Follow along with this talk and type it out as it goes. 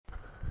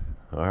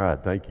All right,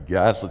 thank you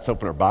guys. Let's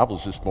open our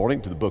Bibles this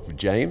morning to the book of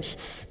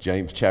James.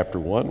 James chapter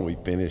 1. We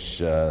finish,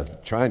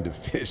 trying to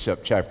finish up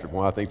chapter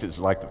 1. I think this is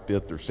like the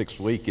fifth or sixth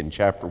week in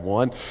chapter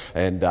 1.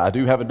 And I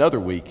do have another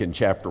week in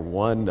chapter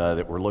 1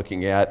 that we're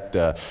looking at.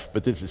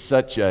 But this is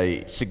such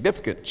a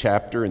significant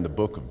chapter in the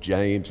book of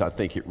James. I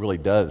think it really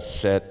does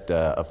set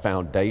a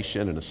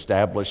foundation and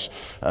establish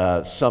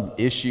some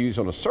issues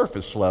on a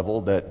surface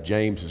level that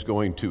James is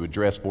going to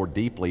address more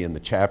deeply in the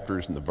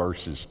chapters and the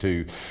verses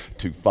to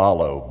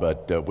follow.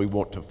 But we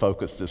want to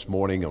focus this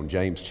morning on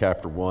James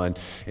chapter 1,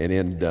 and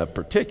in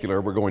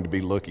particular, we're going to be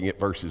looking at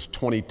verses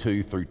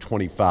 22 through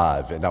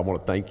 25. And I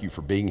want to thank you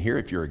for being here.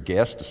 If you're a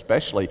guest,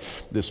 especially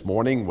this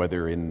morning,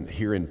 whether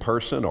here in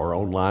person or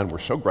online, we're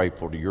so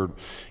grateful to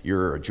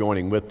you're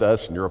joining with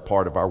us, and you're a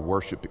part of our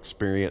worship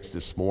experience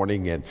this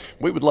morning. And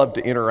we would love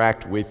to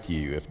interact with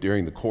you if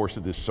during the course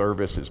of this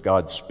service, as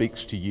God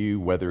speaks to you,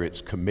 whether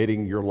it's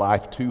committing your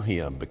life to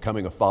Him,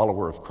 becoming a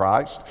follower of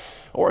Christ,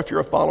 or if you're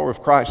a follower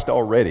of Christ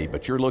already,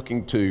 but you're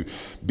looking to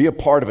be a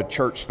part of a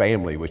church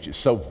family, which is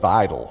so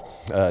vital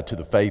to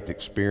the faith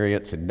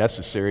experience and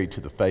necessary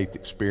to the faith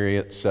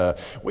experience.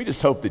 We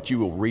just hope that you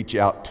will reach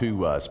out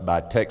to us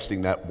by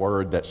texting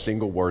that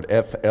single word,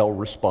 FL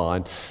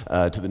Respond,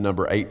 to the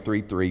number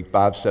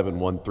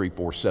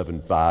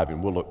 833-571-3475,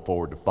 and we'll look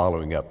forward to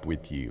following up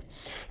with you.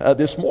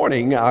 This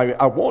morning,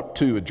 I want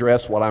to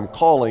address what I'm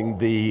calling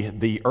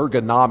the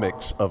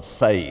ergonomics of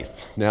faith.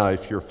 Now,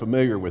 if you're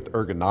familiar with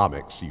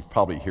ergonomics, you've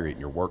probably heard it in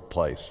your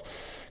workplace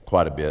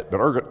quite a bit. But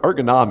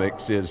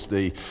ergonomics is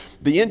the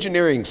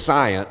engineering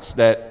science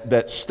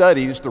that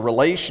studies the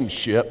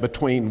relationship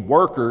between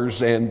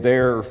workers and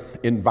their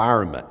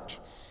environment.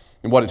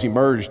 And what has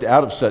emerged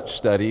out of such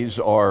studies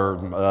are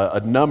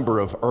a number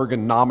of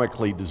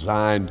ergonomically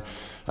designed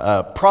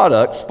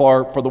products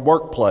for the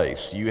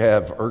workplace. You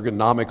have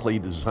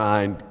ergonomically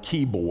designed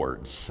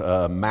keyboards,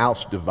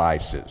 mouse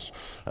devices,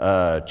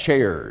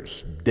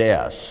 chairs,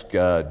 desks,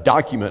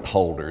 document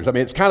holders. I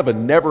mean, it's kind of a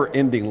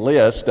never-ending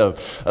list of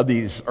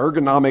these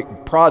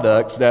ergonomic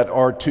products that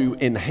are to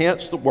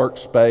enhance the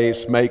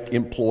workspace, make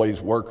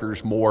employees,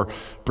 workers more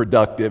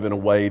productive in a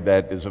way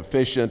that is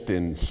efficient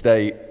and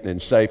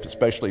safe,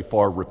 especially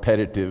for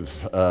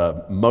repetitive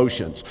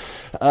motions.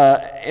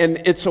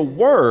 And it's a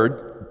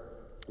word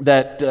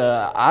that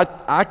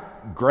I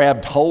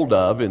grabbed hold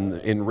of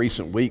in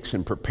recent weeks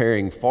in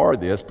preparing for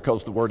this,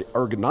 because the word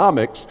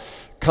ergonomics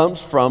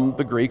comes from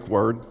the Greek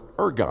word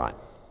ergon,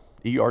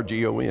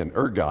 E-R-G-O-N,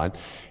 ergon.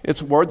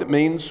 It's a word that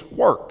means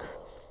work.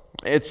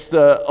 It's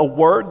a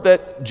word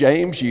that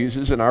James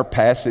uses in our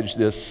passage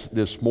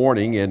this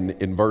morning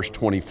in verse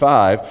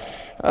 25,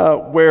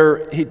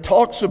 where he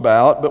talks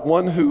about, but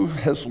one who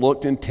has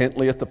looked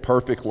intently at the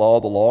perfect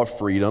law, the law of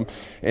freedom,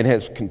 and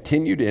has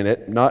continued in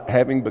it, not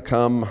having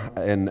become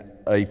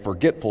a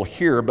forgetful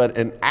hearer, but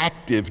an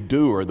active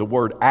doer. The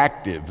word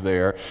active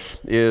there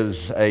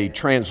is a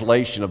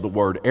translation of the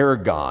word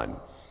ergon.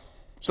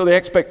 So the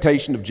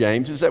expectation of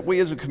James is that we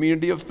as a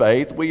community of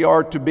faith, we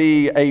are to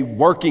be a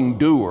working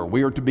doer.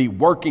 We are to be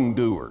working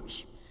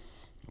doers.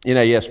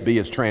 NASB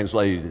is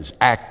translated as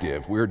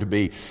active. We are to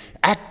be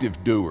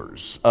active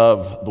doers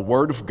of the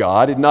Word of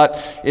God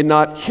and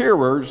not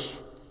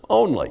hearers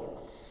only.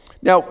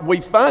 Now, we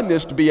find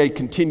this to be a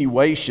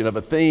continuation of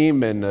a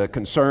theme and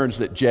concerns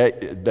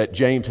that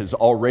James has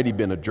already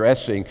been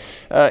addressing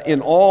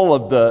in all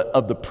of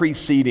the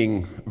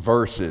preceding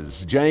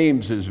verses.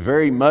 James is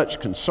very much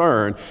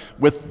concerned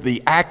with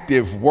the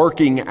active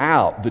working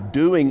out, the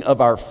doing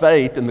of our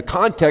faith in the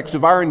context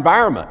of our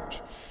environment.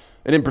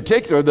 And in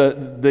particular,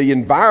 the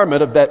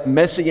environment of that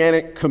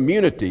messianic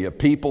community of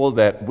people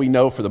that we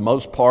know for the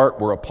most part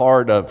were a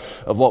part of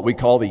what we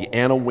call the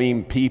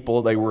Anawim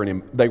people. They were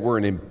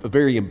a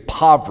very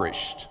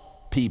impoverished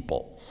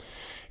people.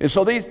 And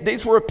so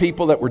these were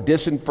people that were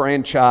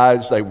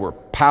disenfranchised, they were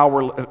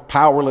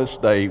powerless,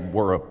 they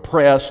were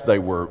oppressed, they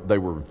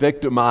were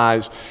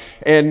victimized.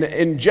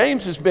 And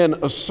James has been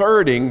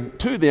asserting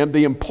to them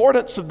the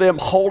importance of them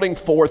holding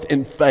forth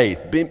in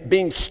faith,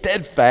 being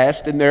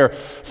steadfast in their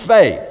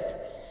faith.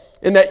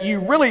 And that you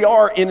really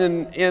are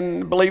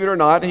in, believe it or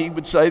not, he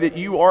would say that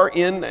you are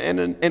in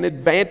an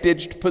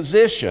advantaged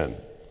position.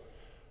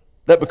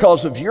 That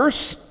because of your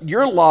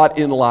lot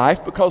in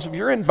life, because of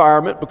your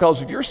environment,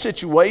 because of your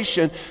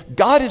situation,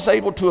 God is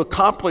able to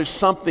accomplish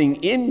something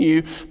in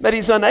you that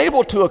He's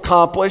unable to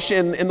accomplish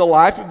in the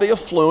life of the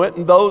affluent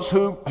and those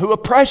who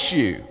oppress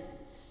you.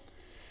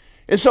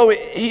 And so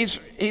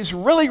he's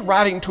really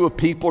writing to a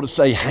people to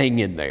say, hang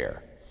in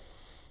there.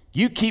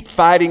 You keep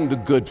fighting the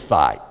good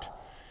fight.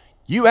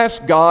 You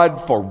ask God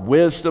for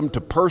wisdom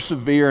to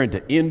persevere and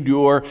to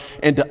endure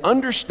and to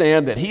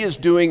understand that He is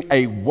doing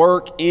a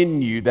work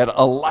in you that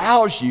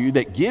allows you,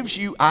 that gives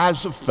you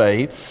eyes of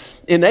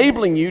faith,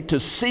 enabling you to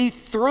see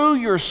through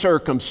your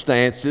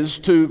circumstances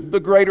to the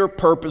greater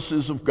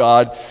purposes of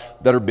God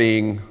that are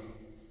being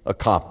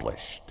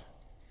accomplished.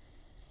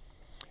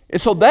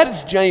 And so that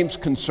is James'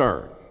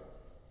 concern.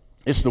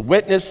 It's the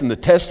witness and the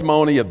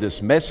testimony of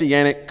this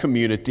messianic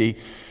community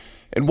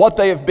and what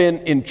they have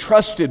been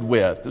entrusted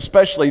with,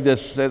 especially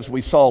this, as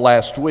we saw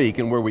last week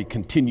and where we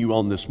continue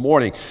on this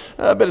morning.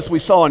 But as we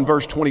saw in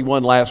verse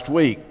 21 last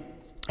week,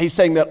 he's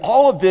saying that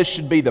all of this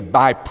should be the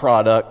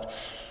byproduct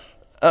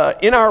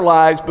in our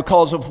lives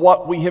because of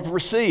what we have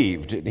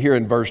received. And here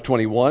in verse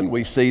 21,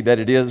 we see that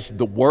it is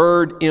the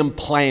word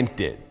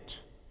implanted.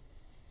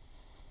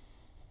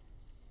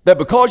 That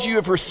because you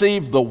have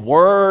received the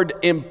word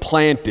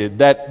implanted,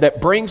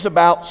 that brings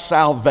about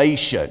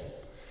salvation.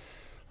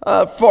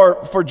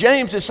 For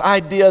James, this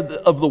idea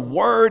of the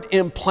word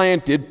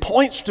implanted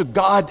points to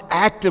God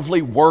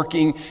actively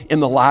working in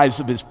the lives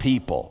of his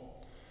people.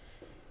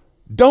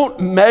 Don't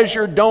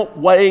measure, don't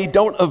weigh,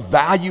 don't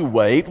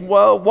evaluate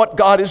what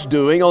God is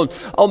doing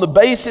on the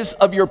basis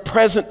of your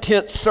present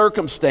tense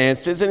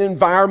circumstances and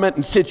environment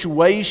and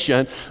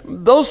situation.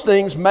 Those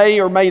things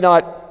may or may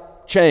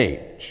not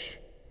change.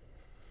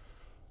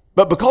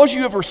 But because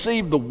you have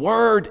received the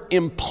word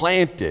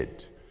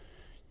implanted,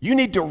 you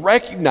need to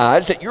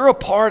recognize that you're a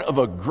part of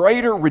a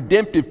greater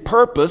redemptive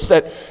purpose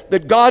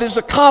that God is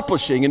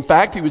accomplishing. In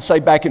fact, he would say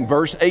back in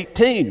verse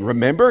 18,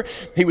 remember,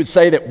 he would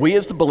say that we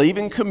as the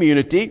believing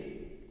community,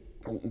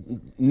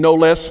 no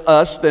less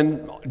us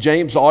than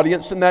James'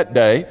 audience in that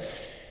day,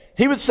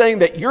 he was saying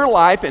that your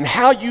life and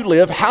how you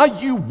live, how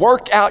you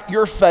work out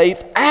your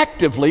faith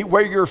actively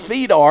where your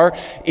feet are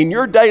in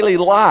your daily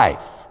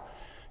life.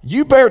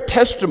 You bear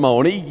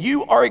testimony.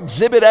 You are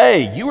exhibit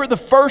A. You are the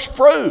first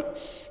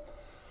fruits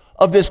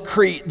of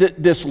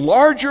this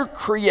larger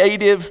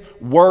creative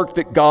work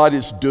that God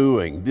is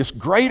doing, this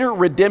greater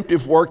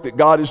redemptive work that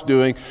God is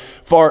doing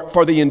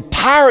for the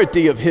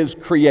entirety of his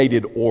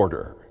created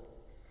order.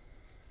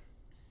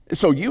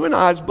 So you and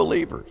I as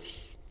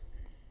believers,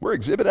 we're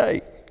exhibit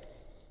A.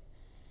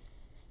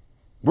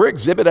 We're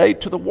exhibit A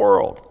to the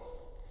world.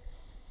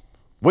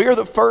 We are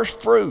the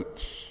first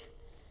fruits.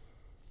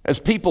 As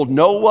people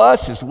know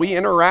us, as we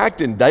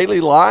interact in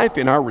daily life,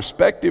 in our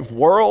respective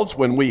worlds,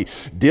 when we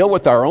deal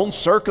with our own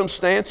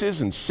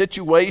circumstances and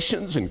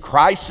situations and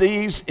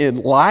crises in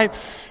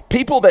life,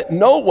 people that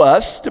know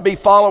us to be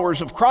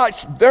followers of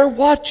Christ, they're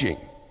watching.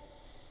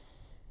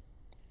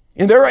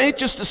 And they're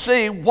anxious to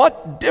see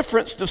what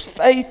difference does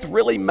faith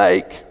really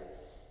make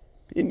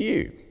in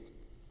you.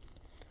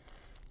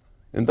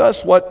 And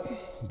thus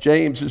what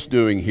James is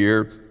doing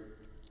here,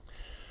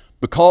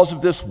 because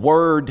of this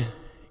word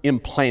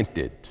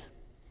implanted,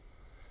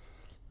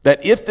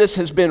 that if this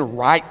has been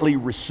rightly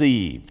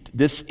received,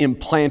 this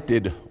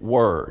implanted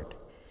word,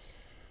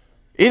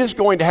 it is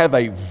going to have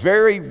a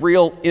very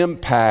real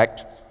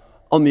impact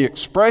on the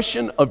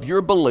expression of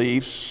your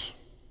beliefs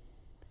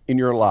in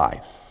your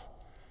life.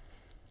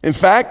 In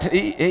fact,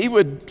 he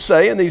would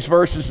say in these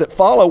verses that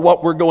follow,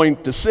 what we're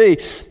going to see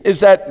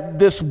is that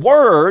this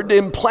word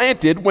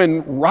implanted,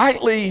 when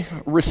rightly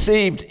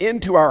received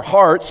into our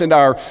hearts and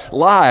our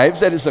lives,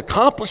 that is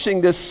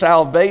accomplishing this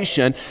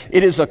salvation,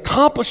 it is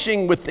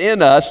accomplishing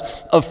within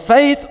us a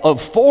faith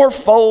of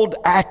fourfold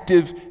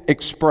active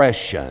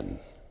expression.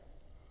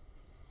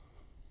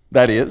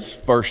 That is,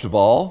 first of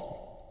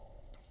all,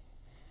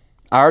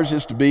 ours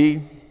is to be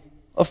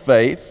a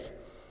faith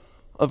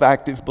of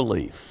active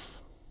belief.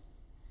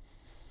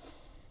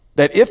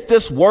 That if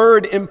this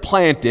word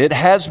implanted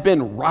has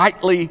been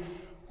rightly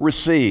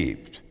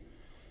received,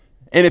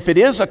 and if it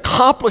is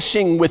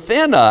accomplishing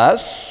within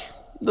us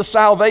the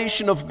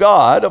salvation of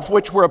God, of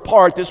which we're a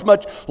part, this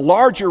much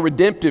larger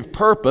redemptive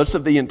purpose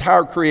of the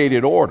entire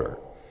created order,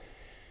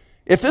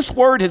 if this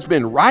word has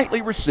been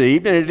rightly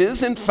received, and it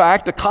is in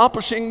fact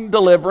accomplishing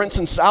deliverance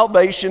and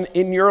salvation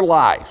in your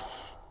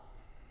life,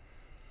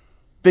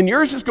 then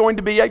yours is going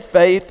to be a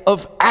faith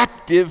of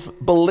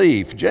active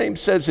belief. James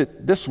says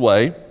it this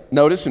way.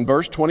 Notice in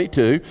verse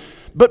 22,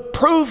 but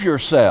prove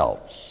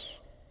yourselves.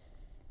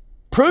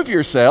 Prove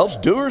yourselves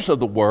doers of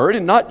the word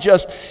and not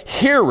just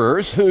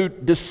hearers who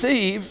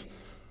deceive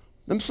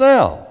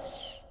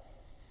themselves.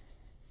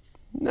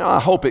 Now,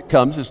 I hope it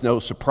comes as no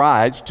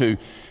surprise to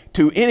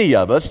any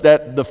of us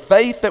that the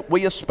faith that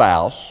we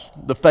espouse,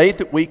 the faith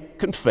that we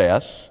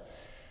confess,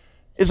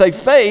 is a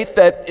faith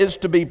that is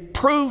to be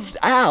proved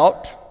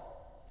out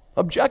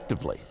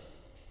objectively.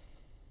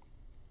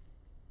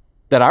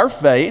 That our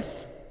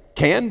faith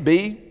can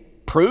be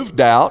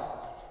proved out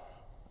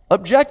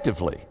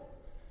objectively.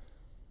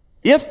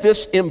 If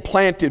this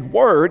implanted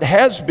word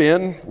has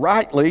been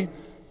rightly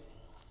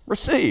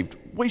received,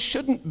 we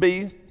shouldn't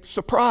be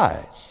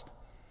surprised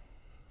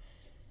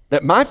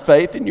that my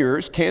faith and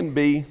yours can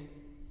be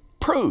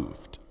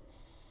proved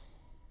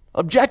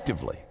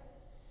objectively.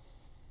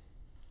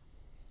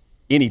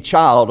 Any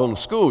child on a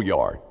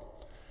schoolyard,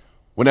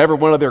 whenever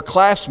one of their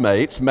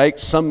classmates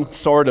makes some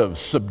sort of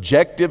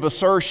subjective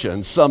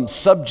assertion, some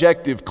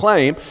subjective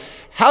claim,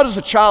 how does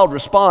a child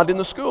respond in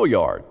the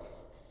schoolyard?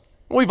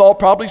 We've all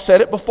probably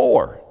said it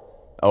before.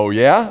 Oh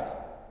yeah?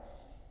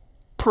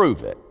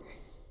 Prove it.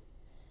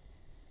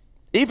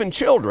 Even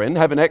children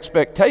have an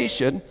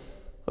expectation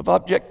of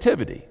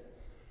objectivity.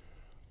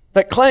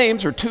 That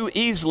claims are too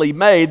easily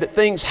made, that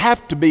things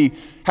have to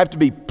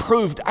be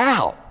proved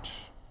out.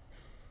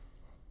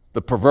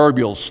 The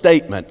proverbial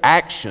statement,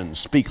 actions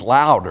speak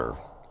louder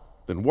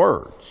than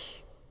words,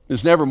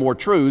 is never more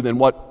true than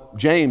what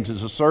James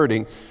is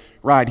asserting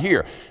right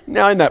here.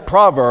 Now, in that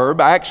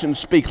proverb, actions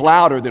speak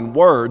louder than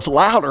words.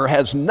 Louder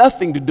has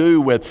nothing to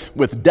do with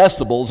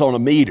decibels on a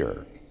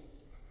meter,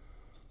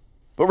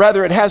 but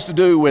rather it has to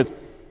do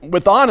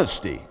with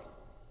honesty,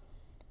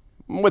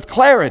 with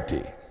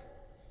clarity.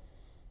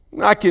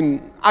 I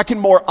can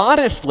more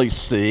honestly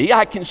see,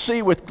 I can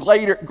see with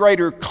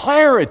greater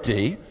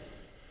clarity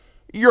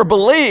your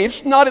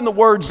beliefs, not in the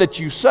words that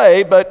you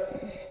say,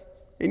 but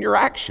in your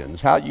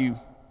actions, how you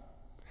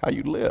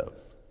live.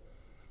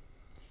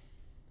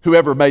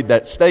 Whoever made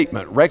that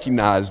statement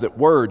recognized that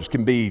words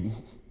can be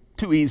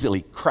too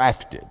easily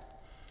crafted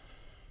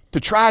to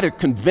try to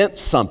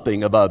convince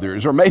something of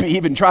others, or maybe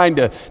even trying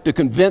to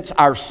convince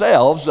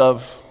ourselves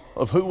of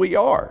who we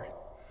are.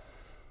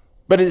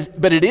 But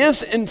it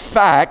is in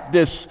fact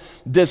this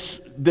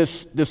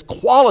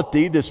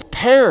quality, this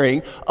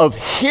pairing of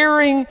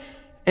hearing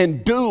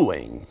and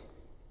doing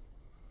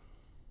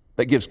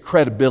that gives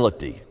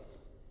credibility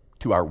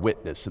to our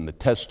witness and the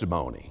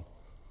testimony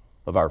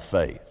of our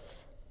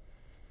faith.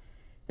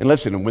 And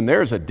listen, when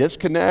there is a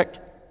disconnect,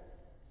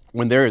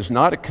 when there is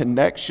not a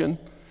connection,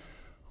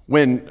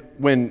 when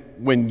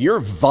your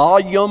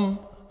volume,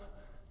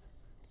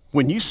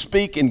 when you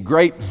speak in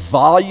great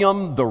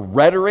volume the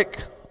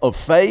rhetoric of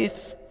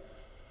faith,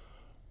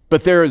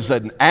 but there is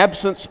an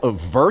absence of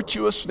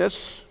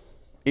virtuousness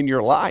in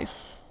your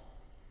life,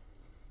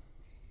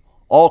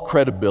 all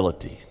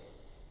credibility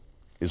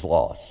is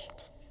lost.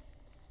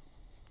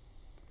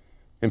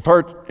 In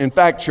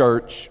fact,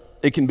 church,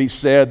 it can be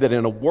said that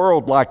in a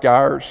world like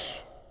ours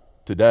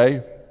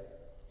today,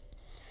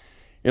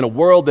 in a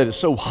world that is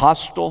so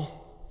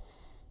hostile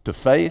to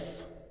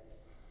faith,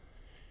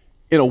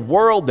 in a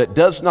world that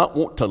does not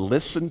want to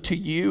listen to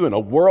you, in a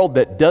world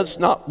that does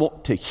not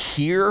want to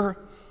hear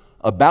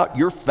about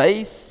your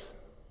faith,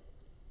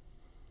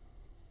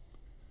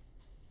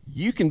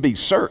 you can be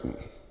certain,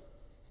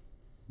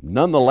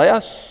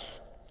 nonetheless,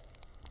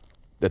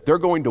 that they're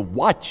going to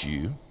watch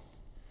you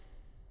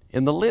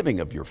in the living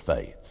of your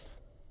faith.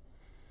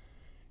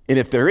 And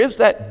if there is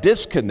that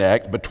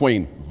disconnect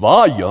between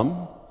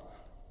volume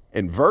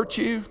and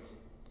virtue,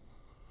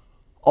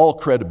 all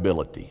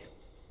credibility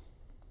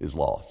is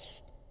lost.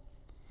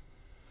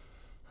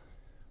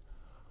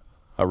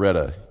 I read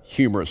a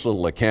humorous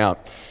little account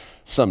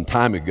some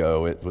time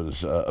ago. It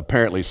was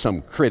apparently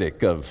some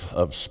critic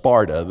of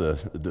Sparta,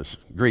 this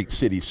Greek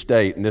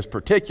city-state, and this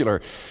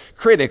particular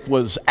critic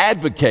was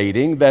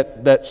advocating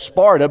that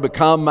Sparta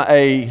become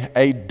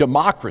a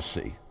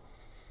democracy.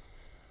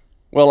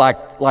 Well,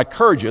 like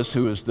Curtius,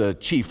 who is the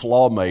chief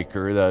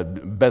lawmaker, the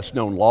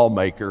best-known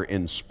lawmaker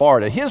in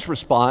Sparta, his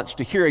response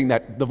to hearing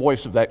the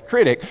voice of that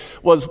critic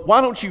was, why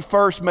don't you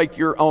first make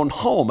your own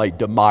home a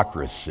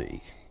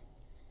democracy?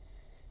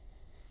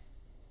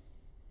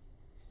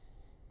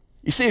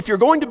 You see, if you're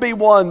going to be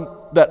one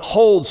that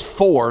holds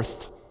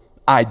forth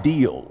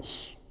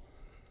ideals,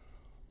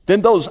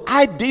 then those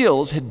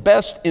ideals had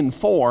best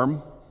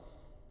inform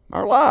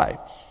our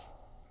lives.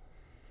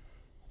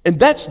 And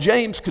that's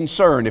James'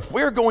 concern. If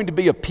we're going to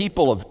be a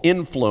people of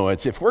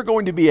influence, if we're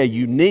going to be a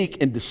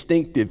unique and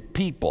distinctive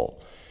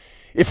people,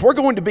 if we're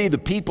going to be the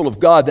people of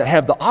God that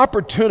have the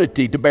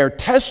opportunity to bear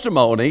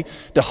testimony,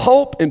 to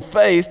hope and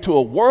faith to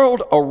a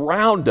world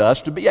around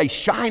us, to be a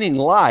shining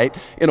light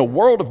in a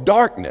world of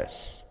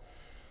darkness,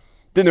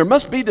 then there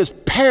must be this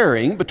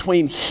pairing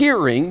between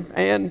hearing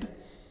and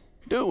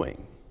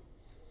doing.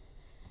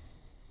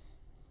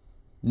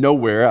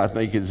 Nowhere, I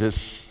think,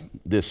 is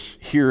this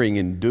hearing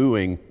and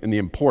doing and the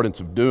importance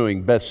of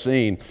doing best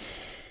seen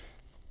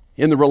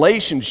in the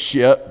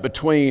relationship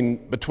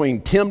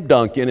between Tim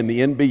Duncan in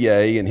the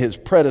NBA and his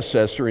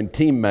predecessor and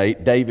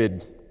teammate,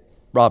 David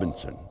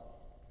Robinson.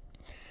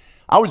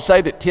 I would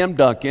say that Tim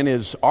Duncan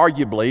is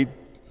arguably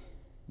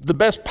the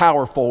best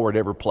power forward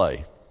ever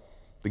play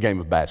the game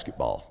of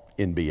basketball,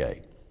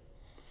 NBA.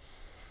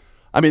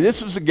 I mean,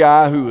 this is a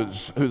guy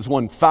who's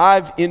won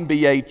 5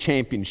 NBA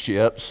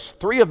championships.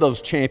 3 of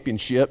those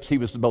championships, he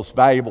was the most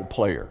valuable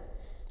player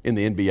in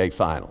the NBA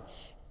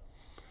Finals.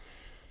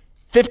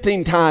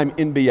 15-time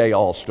NBA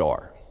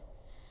All-Star.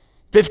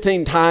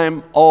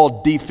 15-time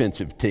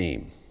All-Defensive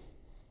Team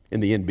in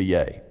the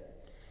NBA.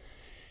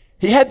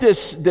 He had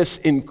this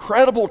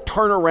incredible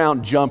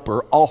turnaround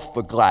jumper off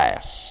the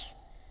glass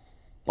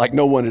like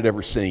no one had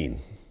ever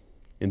seen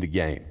in the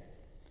game.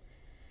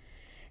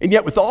 And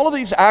yet with all of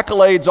these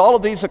accolades, all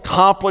of these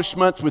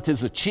accomplishments, with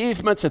his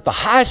achievements at the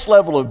highest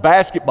level of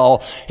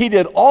basketball, he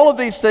did all of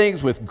these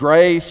things with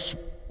grace,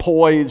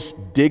 poise,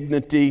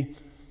 dignity,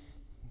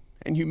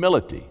 and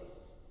humility.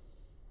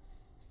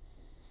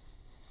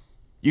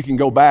 You can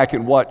go back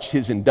and watch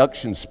his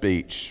induction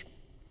speech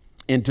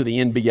into the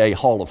NBA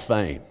Hall of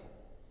Fame.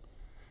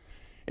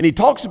 And he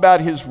talks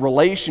about his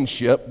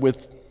relationship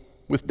with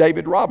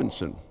David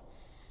Robinson,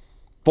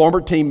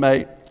 former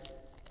teammate,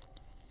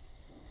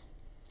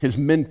 his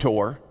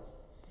mentor,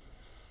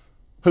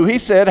 who he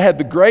said had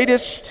the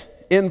greatest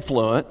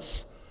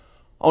influence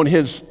on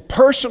his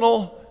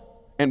personal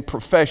and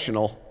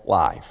professional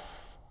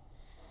life.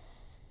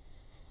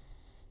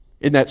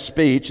 In that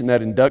speech, in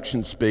that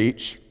induction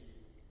speech,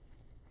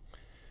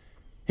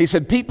 he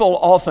said, people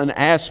often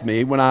ask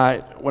me when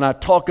I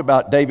talk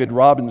about David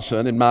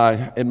Robinson and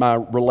my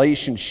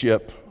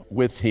relationship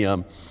with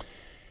him,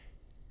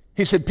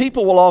 he said,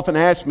 people will often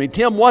ask me,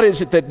 Tim, what is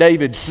it that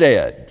David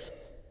said?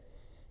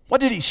 What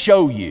did he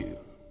show you?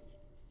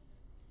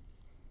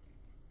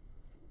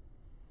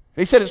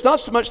 He said, it's not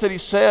so much that he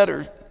said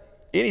or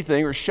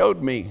anything or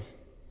showed me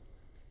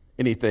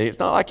anything. It's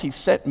not like he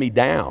set me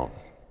down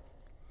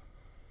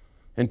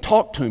and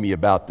talked to me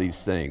about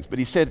these things. But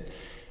he said,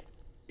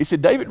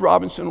 David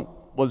Robinson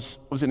was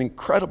an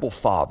incredible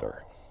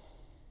father.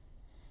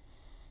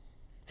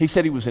 He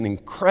said he was an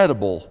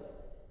incredible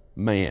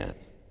man.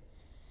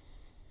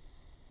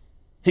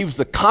 He was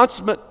the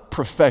consummate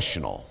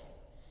professional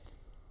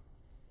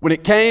when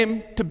it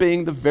came to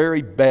being the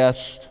very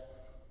best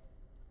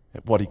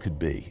at what he could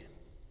be.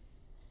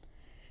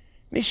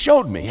 And he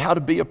showed me how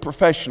to be a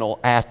professional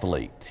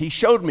athlete. He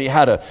showed me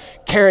how to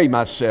carry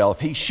myself.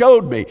 He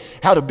showed me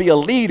how to be a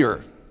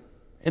leader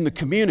in the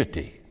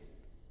community.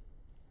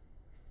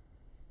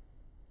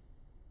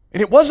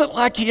 And it wasn't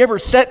like he ever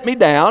set me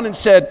down and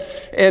said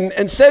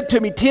to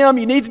me, Tim,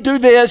 you need to do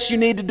this, you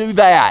need to do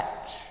that.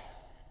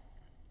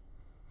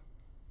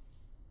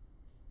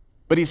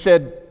 But he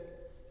said,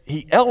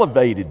 he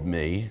elevated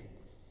me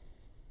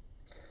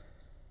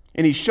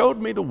and he showed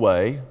me the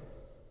way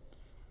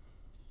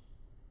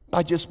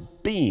by just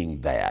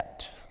being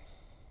that.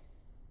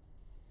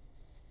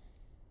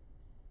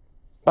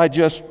 By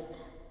just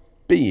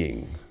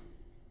being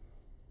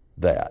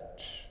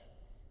that.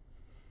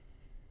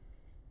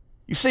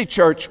 You see,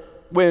 church,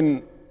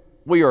 when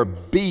we are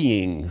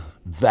being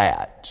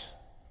that,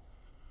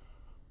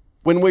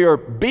 when we are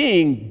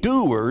being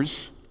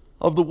doers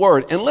of the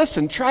word, and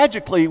listen,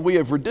 tragically, we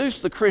have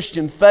reduced the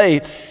Christian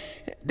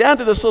faith down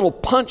to this little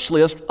punch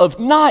list of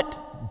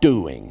not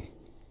doing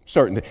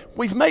certain things.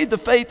 We've made the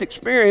faith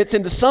experience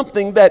into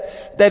something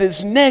that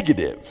is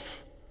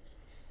negative.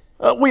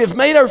 We have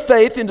made our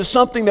faith into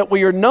something that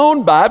we are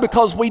known by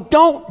because we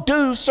don't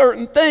do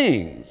certain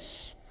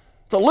things.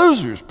 It's a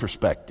loser's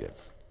perspective.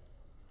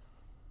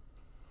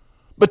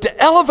 But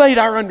to elevate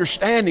our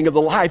understanding of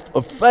the life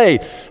of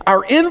faith,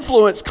 our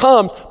influence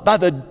comes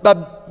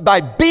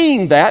by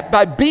being that,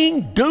 by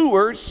being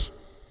doers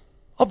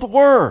of the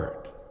word.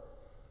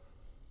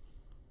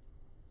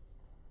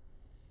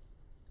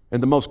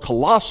 And the most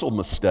colossal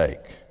mistake,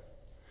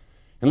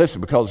 and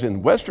listen, because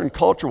in Western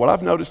culture, what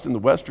I've noticed in the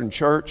Western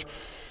church,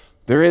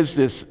 there is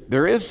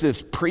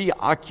this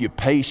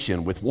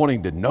preoccupation with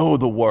wanting to know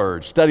the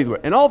word, study the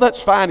word, and all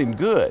that's fine and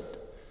good.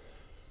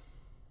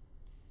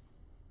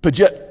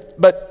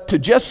 But to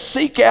just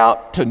seek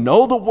out to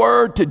know the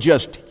word, to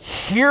just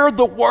hear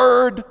the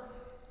word,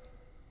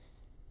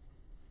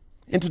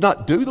 and to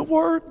not do the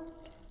word,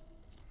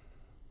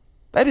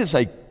 that is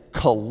a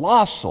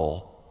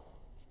colossal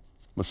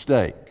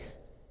mistake.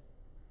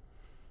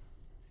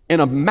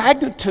 And a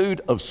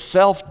magnitude of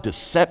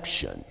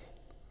self-deception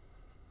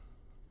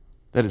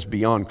that is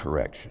beyond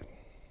correction.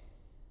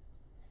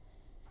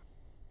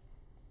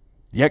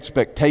 The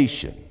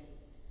expectation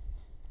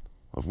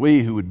of we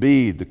who would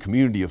be the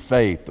community of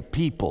faith, the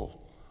people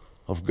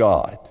of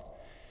God,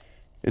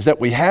 is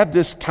that we have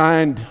this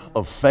kind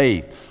of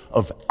faith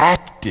of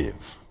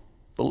active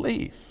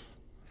belief.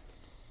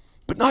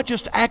 But not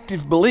just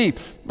active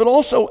belief, but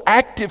also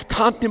active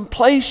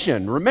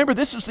contemplation. Remember,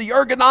 this is the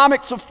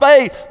ergonomics of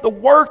faith, the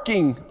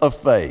working of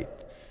faith.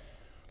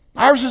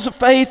 Ours is a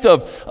faith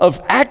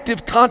of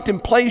active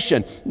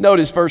contemplation.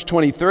 Notice verse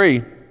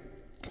 23.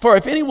 For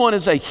if anyone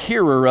is a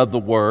hearer of the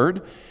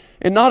word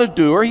and not a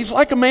doer, he's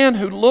like a man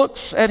who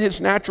looks at his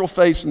natural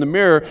face in the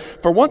mirror.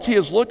 For once he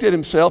has looked at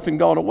himself and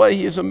gone away,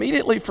 he has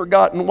immediately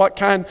forgotten what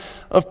kind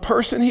of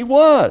person he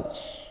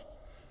was.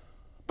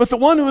 But the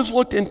one who has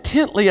looked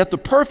intently at the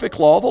perfect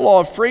law, the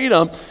law of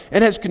freedom,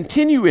 and has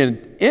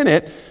continued in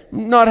it,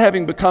 not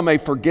having become a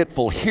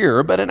forgetful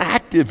hearer, but an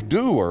active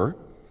doer,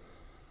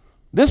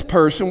 this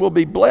person will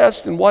be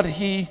blessed in what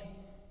he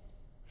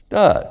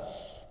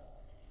does.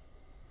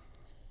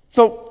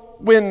 So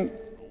when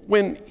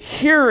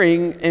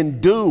hearing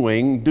and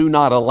doing do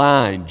not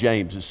align,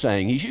 James is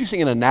saying, he's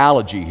using an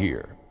analogy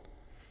here.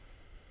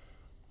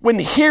 When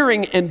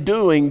hearing and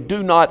doing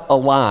do not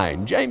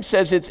align, James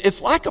says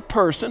it's like a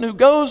person who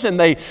goes and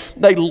they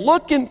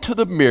look into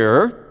the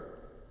mirror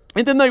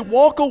and then they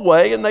walk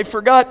away and they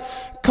forgot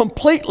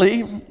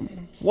completely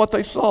what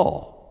they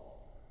saw.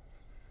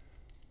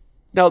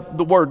 Now,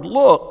 the word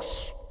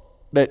looks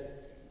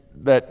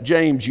that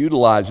James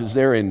utilizes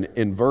there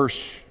in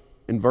verse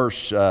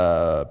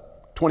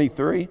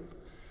 23,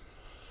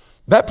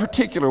 that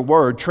particular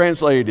word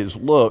translated as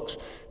looks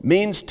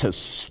means to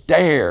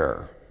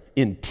stare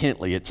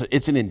intently.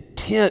 It's an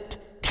intent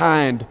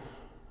kind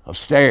of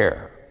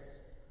stare.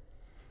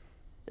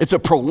 It's a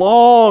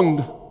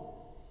prolonged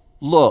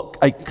look,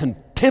 a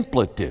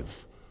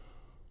contemplative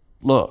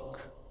look.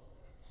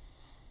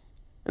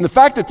 And the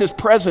fact that this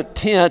present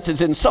tense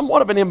is in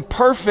somewhat of an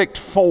imperfect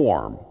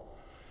form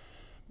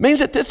Means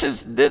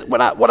that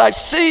what I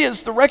see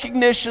is the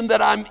recognition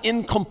that I'm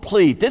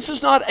incomplete. This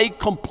is not a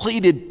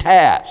completed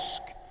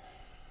task.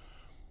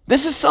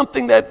 This is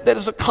something that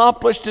is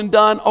accomplished and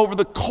done over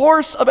the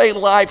course of a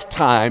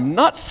lifetime,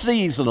 not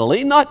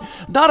seasonally,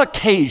 not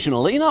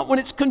occasionally, not when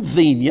it's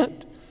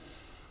convenient.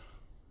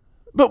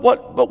 But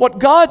what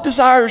God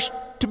desires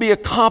to be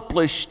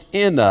accomplished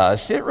in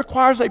us, it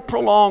requires a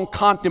prolonged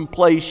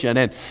contemplation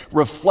and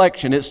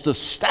reflection. It's the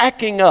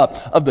stacking up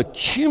of the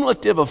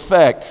cumulative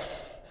effect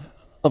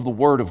of the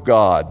Word of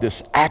God,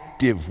 this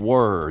active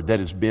Word that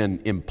has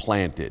been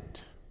implanted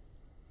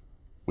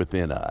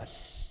within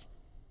us.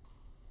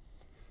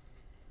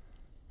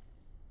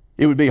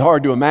 It would be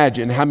hard to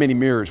imagine how many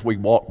mirrors we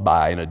walk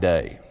by in a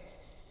day.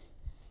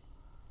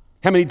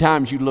 How many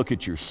times you look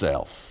at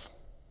yourself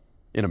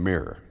in a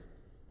mirror.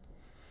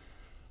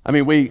 I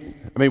mean, we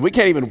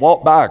can't even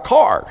walk by a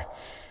car.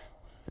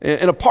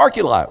 In a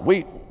parking lot,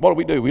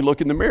 what do? We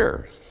look in the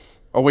mirror.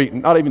 Or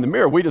not even the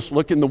mirror, we just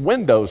look in the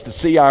windows to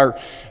see our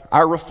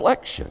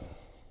reflection.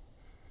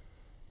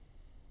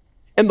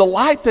 And the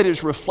light that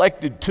is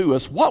reflected to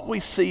us, what we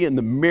see in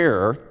the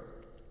mirror,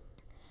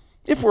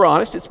 if we're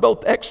honest, it's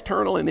both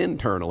external and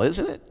internal,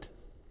 isn't it?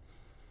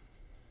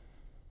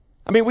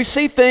 I mean, we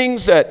see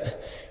things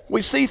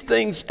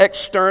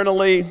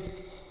externally.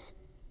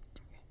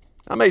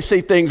 I may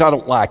see things I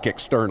don't like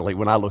externally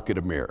when I look at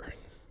a mirror.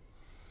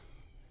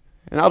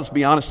 And I'll just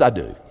be honest, I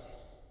do.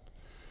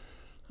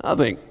 I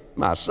think,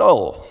 my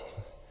soul,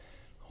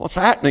 what's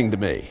happening to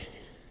me?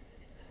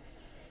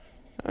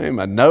 I mean,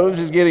 my nose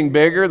is getting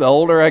bigger the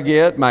older I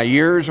get. My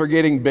ears are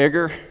getting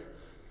bigger.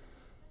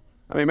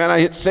 I mean, man, I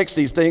hit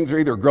 60, things are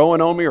either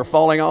growing on me or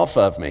falling off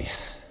of me.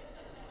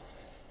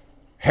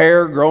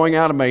 Hair growing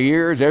out of my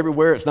ears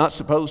everywhere it's not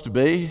supposed to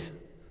be.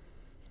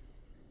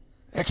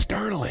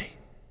 Externally.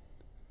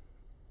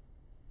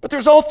 But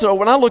there's also,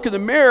 when I look in the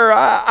mirror,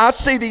 I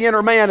see the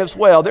inner man as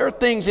well. There are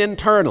things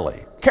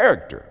internally,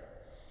 character.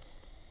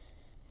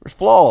 There's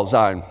flaws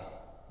I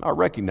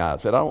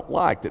recognize that I don't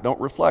like, that don't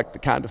reflect the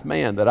kind of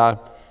man that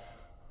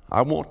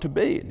I want to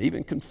be and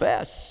even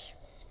confess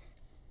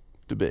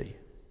to be.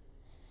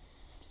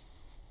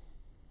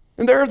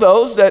 And there are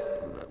those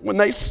that when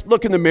they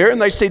look in the mirror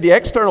and they see the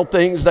external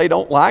things they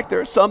don't like, there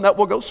are some that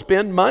will go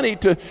spend money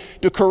to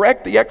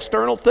correct the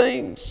external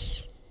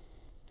things.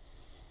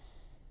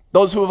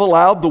 Those who have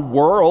allowed the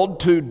world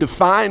to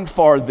define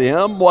for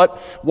them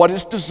what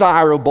is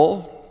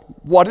desirable,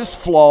 what is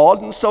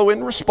flawed, and so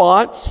in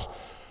response,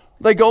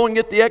 they go and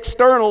get the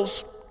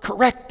externals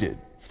corrected,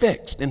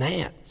 fixed,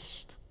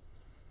 enhanced.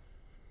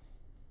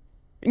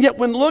 And yet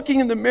when looking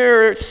in the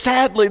mirror,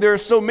 sadly, there are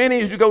so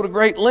many who go to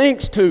great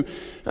lengths to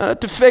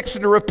fix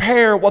and to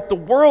repair what the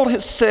world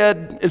has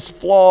said is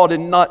flawed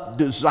and not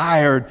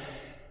desired.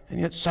 And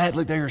yet,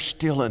 sadly, they are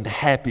still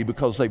unhappy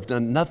because they've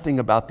done nothing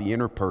about the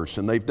inner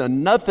person. They've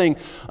done nothing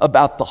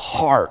about the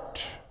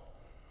heart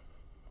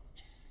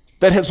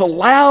that has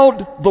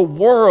allowed the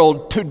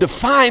world to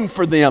define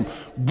for them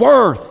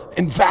worth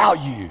and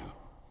value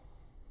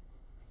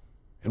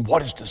and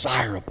what is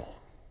desirable.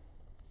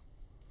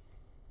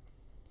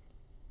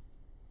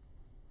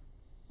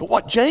 But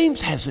what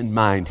James has in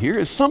mind here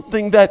is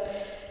something that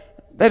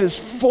is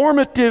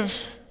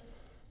formative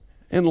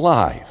in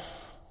life.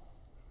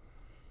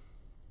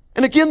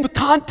 And again, the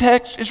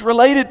context is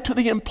related to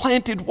the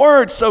implanted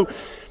word. So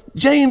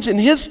James, in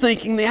his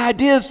thinking, the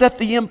idea is that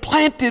the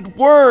implanted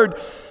word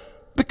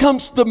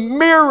becomes the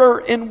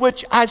mirror in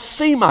which I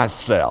see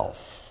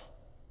myself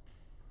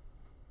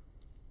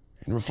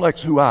and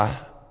reflects who I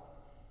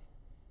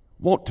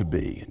want to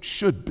be and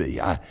should be.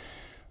 I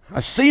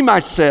see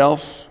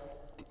myself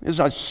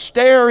as I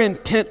stare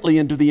intently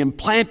into the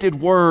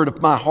implanted word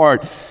of my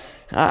heart.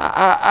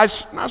 I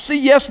see,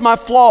 yes, my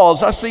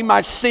flaws. I see my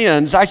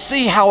sins. I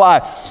see how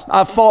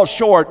I fall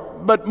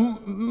short. But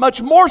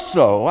much more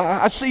so,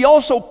 I see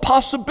also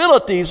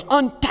possibilities,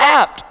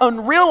 untapped,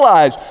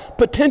 unrealized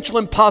potential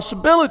and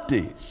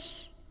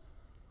possibilities.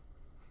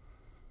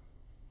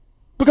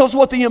 Because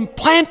what the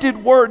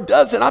implanted word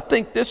does, and I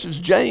think this is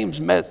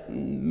James'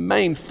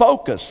 main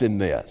focus in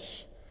this,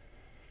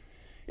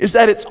 is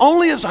that it's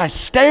only as I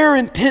stare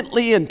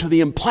intently into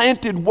the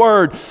implanted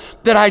word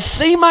that I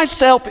see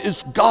myself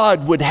as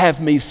God would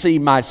have me see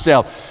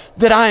myself,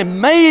 that I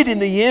am made in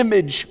the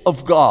image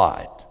of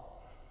God,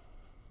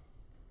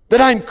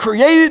 that I'm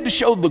created to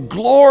show the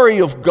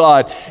glory of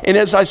God. And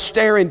as I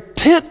stare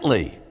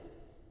intently,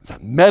 as I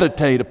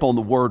meditate upon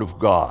the word of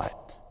God,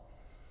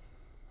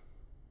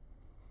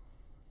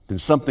 then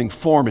something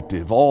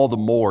formative all the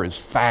more is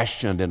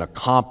fashioned and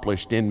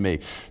accomplished in me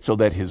so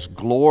that his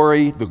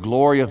glory, the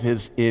glory of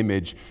his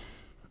image,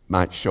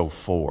 might show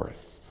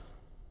forth.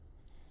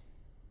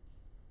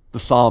 The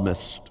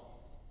psalmist,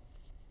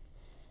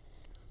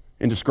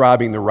 in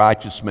describing the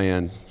righteous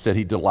man, said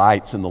he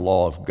delights in the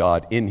law of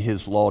God. In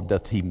his law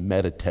doth he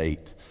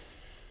meditate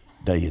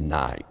day and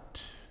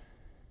night.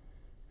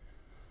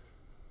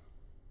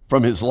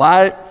 From his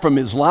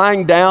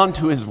lying down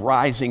to his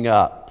rising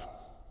up,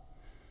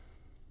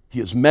 he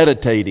is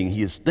meditating,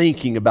 he is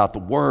thinking about the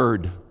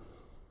word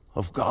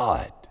of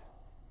God.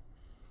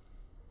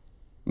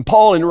 And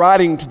Paul, in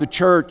writing to the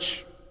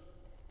church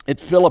at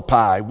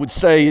Philippi, would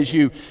say, as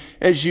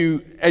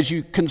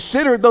you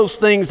consider those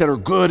things that are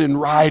good and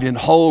right and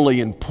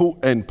holy and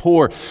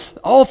poor,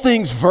 all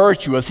things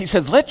virtuous, he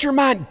says, let your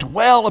mind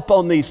dwell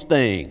upon these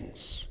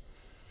things.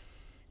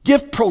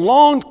 Give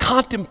prolonged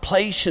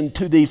contemplation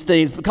to these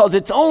things, because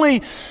it's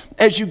only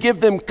as you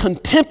give them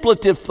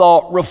contemplative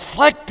thought,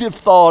 reflective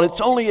thought, it's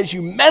only as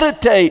you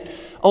meditate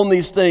on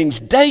these things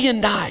day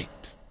and night,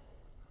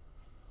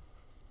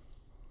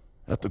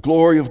 that the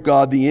glory of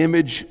God, the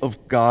image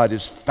of God,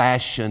 is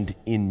fashioned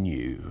in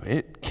you.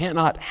 It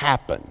cannot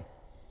happen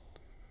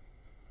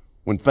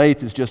when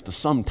faith is just a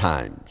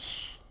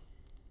sometimes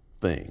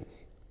thing.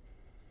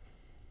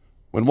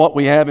 When what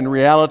we have in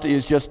reality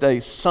is just a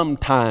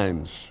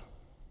sometimes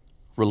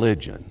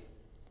religion.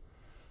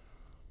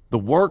 The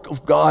work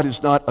of God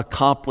is not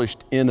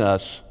accomplished in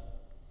us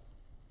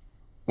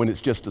when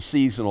it's just a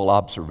seasonal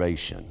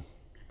observation,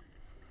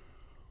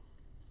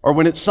 or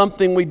when it's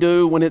something we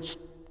do when it's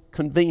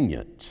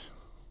convenient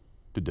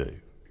to do.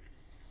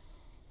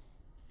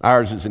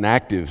 Ours is an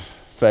active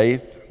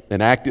faith,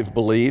 an active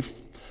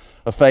belief,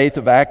 a faith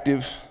of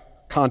active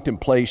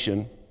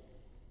contemplation,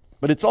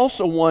 but it's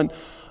also one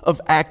of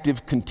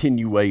active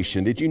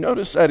continuation. Did you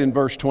notice that in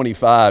verse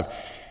 25,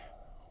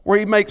 where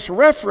he makes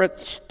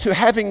reference to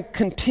having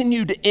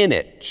continued in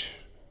it?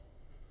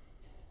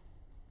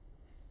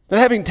 That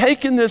having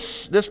taken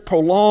this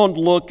prolonged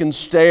look and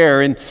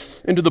stare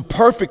into the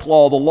perfect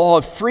law, the law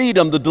of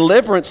freedom, the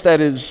deliverance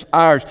that is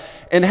ours,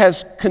 and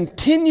has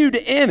continued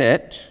in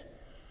it,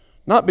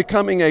 not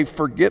becoming a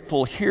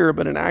forgetful hearer,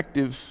 but an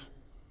active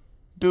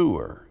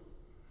doer.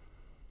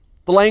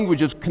 The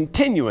language of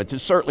continuance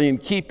is certainly in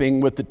keeping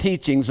with the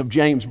teachings of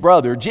James'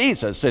 brother,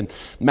 Jesus. In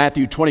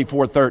Matthew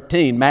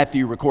 24:13,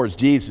 Matthew records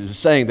Jesus as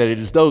saying that it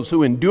is those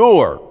who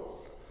endure,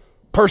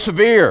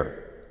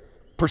 persevere,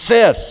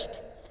 persist.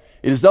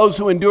 It is those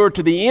who endure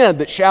to the end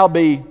that shall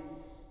be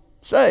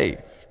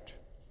saved.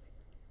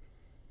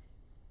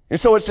 And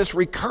so it's this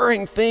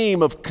recurring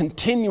theme of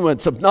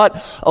continuance, of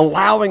not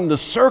allowing the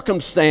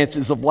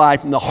circumstances of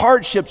life and the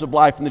hardships of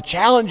life and the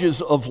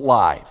challenges of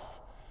life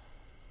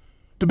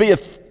to be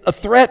a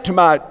threat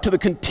to the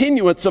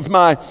continuance of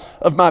my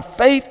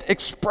faith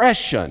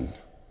expression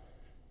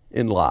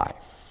in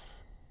life.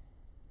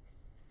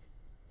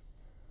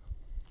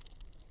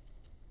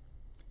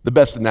 The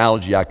best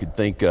analogy I could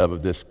think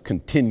of this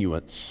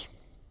continuance,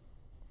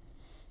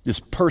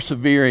 this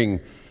persevering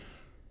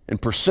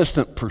and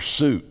persistent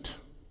pursuit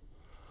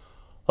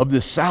of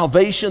this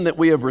salvation that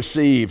we have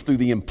received through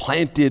the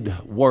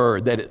implanted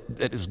word, that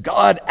is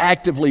God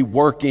actively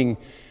working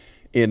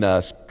in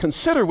us.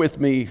 Consider with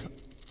me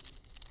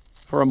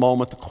for a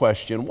moment the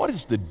question, what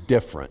is the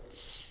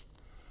difference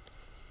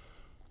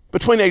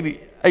between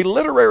a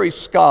literary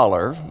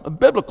scholar, a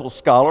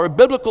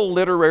biblical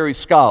literary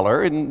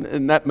scholar,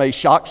 and that may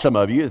shock some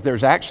of you.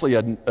 There's actually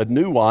a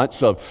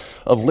nuance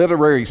of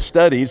literary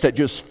studies that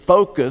just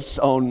focus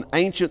on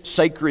ancient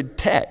sacred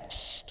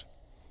text.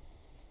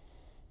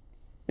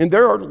 And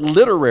there are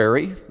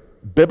literary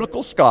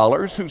biblical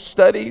scholars who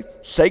study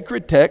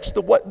sacred text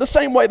the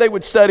same way they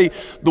would study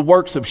the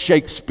works of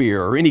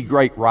Shakespeare or any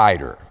great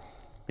writer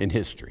in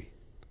history.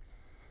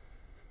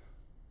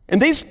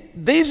 And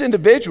these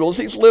individuals,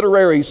 these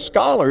literary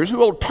scholars who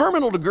hold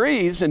terminal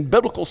degrees in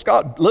biblical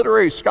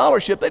literary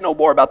scholarship, they know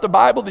more about the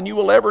Bible than you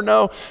will ever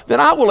know, than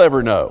I will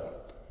ever know.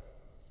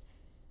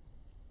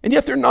 And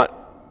yet they're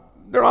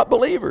not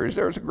believers.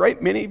 There's a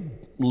great many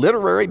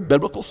literary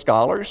biblical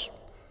scholars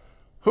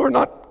who are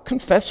not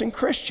confessing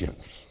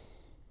Christians.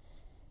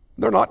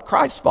 They're not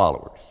Christ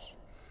followers.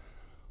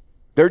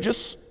 They're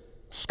just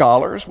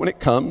scholars when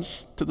it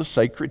comes to the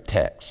sacred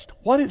text.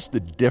 What is the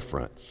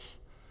difference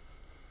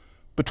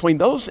between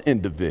those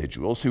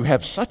individuals who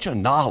have such a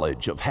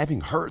knowledge of having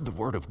heard the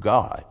Word of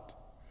God?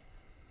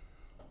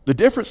 The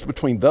difference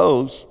between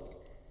those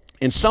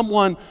and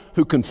someone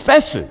who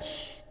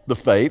confesses the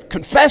faith,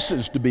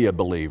 confesses to be a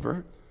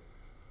believer,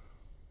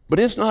 but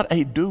is not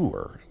a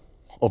doer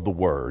of the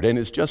Word and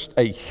is just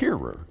a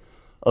hearer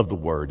of the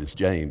Word, as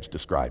James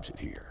describes it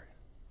here.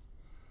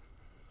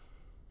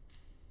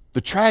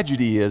 The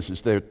tragedy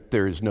is that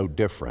there is no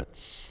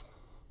difference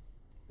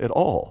at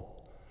all.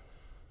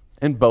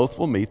 And both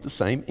will meet the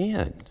same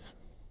end.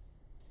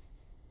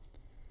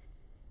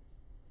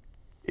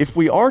 If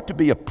we are to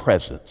be a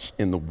presence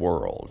in the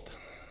world,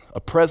 a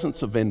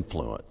presence of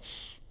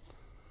influence,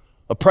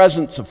 a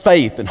presence of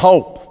faith and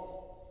hope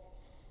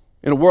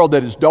in a world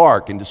that is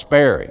dark and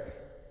despairing,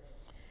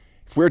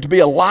 if we're to be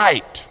a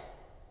light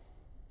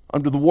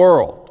unto the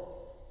world,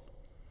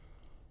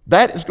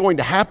 that is going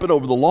to happen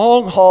over the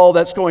long haul.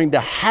 That's going to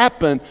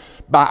happen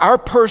by our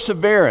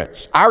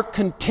perseverance, our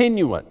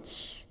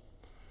continuance.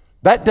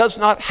 That does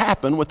not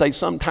happen with a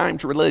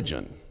sometimes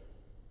religion.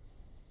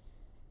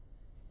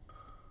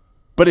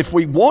 But if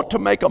we want to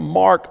make a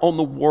mark on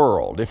the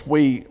world, if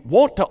we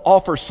want to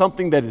offer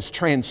something that is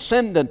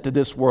transcendent to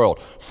this world,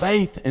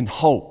 faith and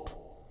hope,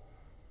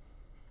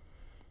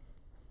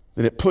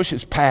 then it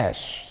pushes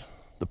past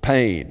the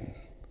pain,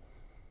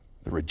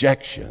 the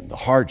rejection, the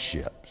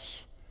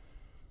hardships,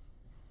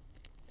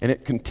 And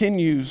it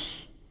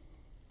continues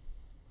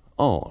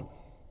on.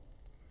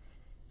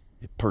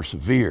 It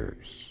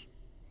perseveres.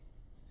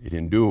 It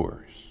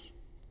endures.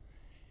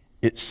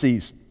 It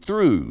sees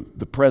through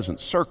the present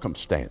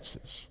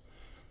circumstances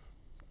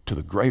to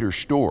the greater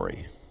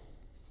story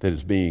that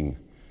is being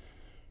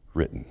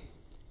written.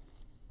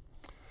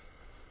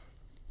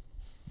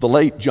 The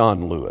late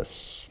John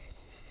Lewis,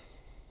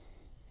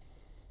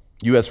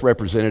 U.S.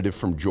 Representative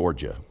from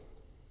Georgia,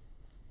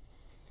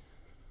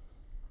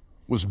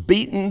 was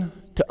beaten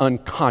to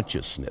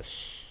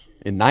unconsciousness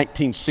in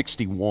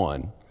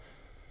 1961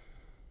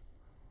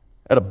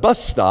 at a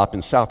bus stop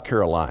in South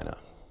Carolina.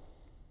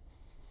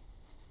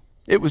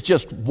 It was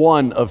just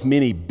one of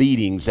many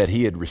beatings that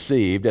he had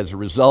received as a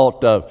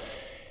result of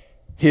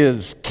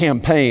his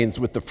campaigns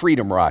with the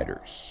Freedom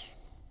Riders,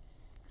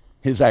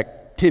 his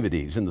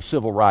activities in the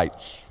civil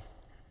rights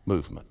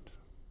movement.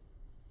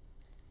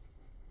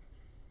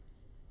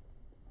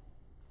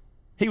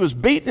 He was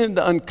beaten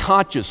into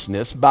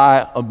unconsciousness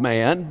by a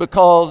man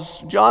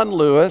because John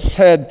Lewis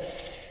had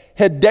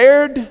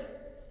dared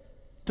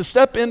to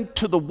step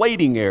into the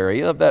waiting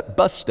area of that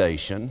bus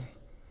station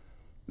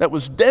that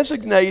was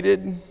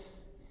designated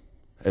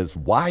as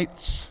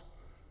whites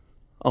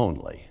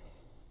only.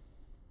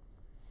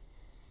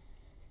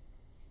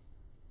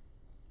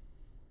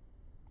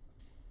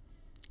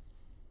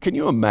 Can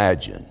you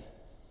imagine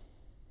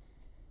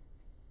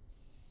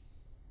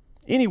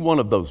any one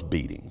of those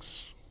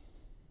beatings?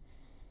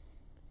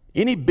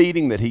 Any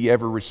beating that he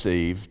ever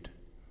received,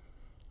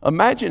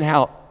 imagine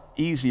how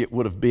easy it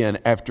would have been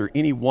after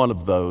any one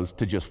of those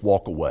to just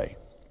walk away.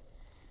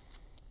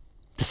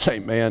 To say,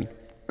 man,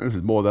 this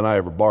is more than I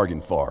ever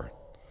bargained for.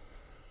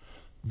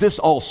 This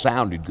all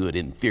sounded good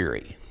in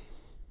theory,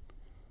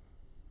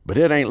 but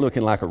it ain't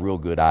looking like a real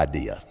good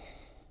idea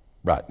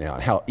right now.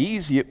 And how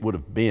easy it would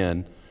have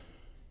been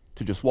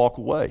to just walk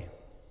away.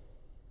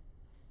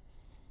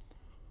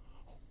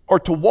 Or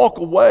to walk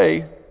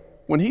away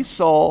when he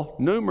saw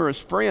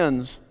numerous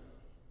friends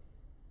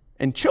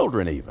and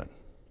children even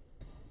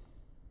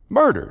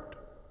murdered.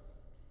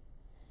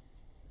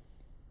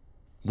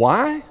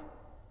 Why?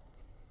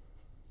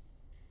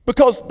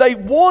 Because they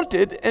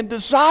wanted and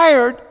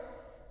desired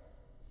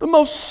the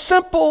most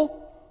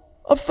simple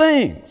of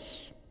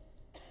things,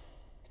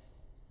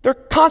 their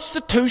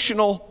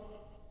constitutional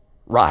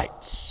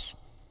rights.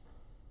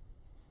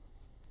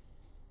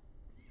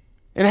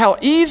 And how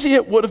easy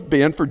it would have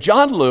been for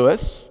John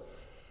Lewis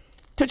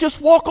to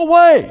just walk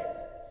away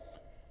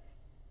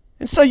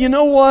and say, you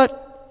know what?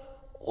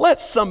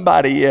 Let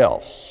somebody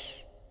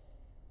else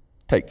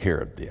take care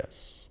of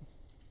this.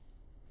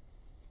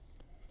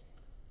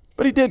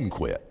 But he didn't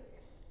quit.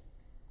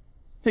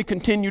 He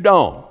continued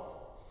on.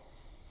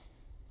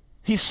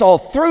 He saw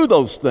through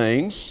those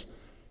things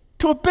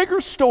to a bigger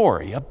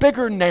story, a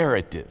bigger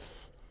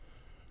narrative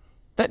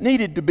that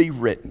needed to be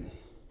written.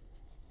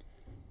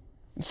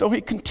 And so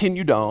he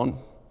continued on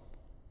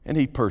and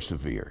he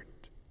persevered.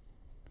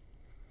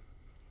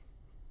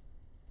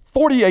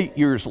 48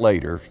 years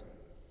later,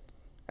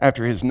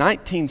 after his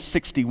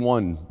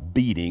 1961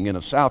 beating in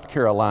a South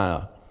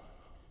Carolina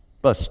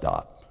bus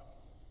stop,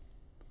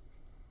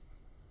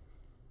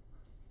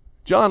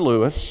 John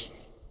Lewis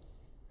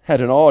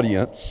had an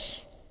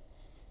audience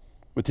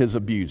with his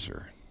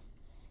abuser,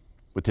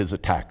 with his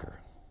attacker,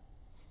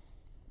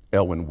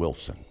 Elwyn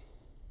Wilson.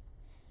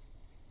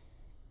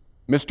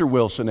 Mr.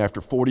 Wilson,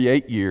 after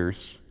 48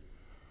 years,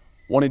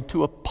 wanted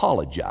to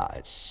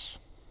apologize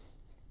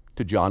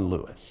to John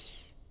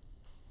Lewis.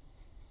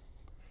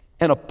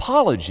 An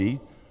apology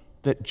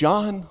that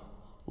John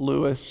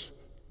Lewis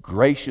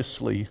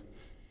graciously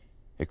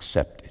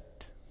accepted.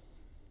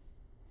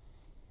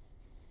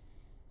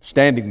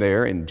 Standing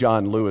there in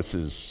John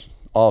Lewis's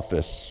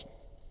office,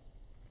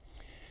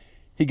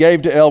 he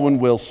gave to Elwyn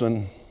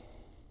Wilson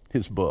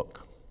his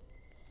book,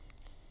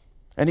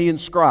 and he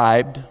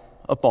inscribed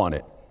upon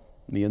it,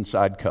 in the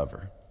inside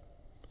cover.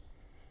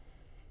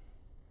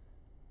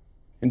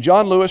 And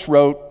John Lewis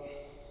wrote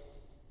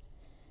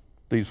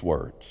these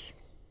words: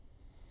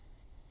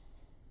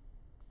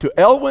 to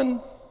Elwyn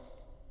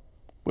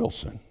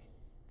Wilson,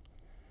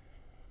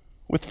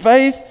 with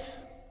faith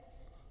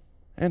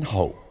and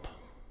hope,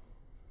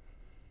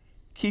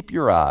 keep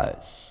your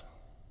eyes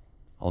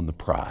on the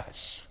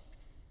prize.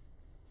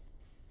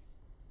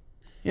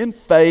 In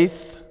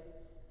faith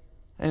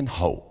and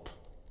hope,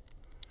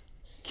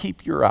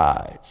 keep your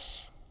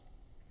eyes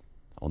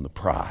on the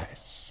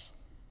prize.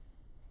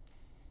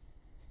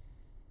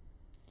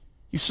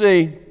 You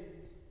see,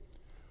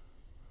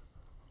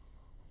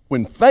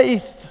 when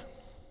faith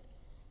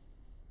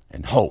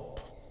and hope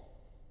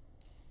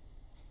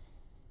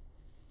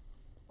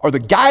are the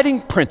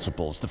guiding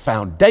principles, the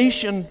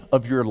foundation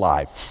of your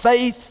life,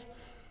 faith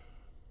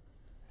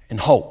and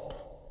hope,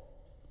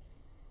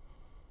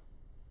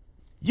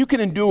 you can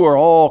endure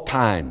all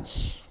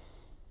kinds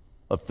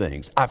of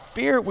things. I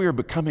fear we are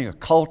becoming a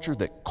culture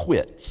that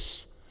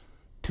quits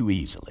too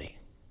easily.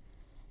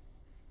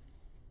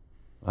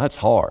 That's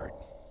hard.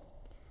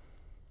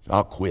 So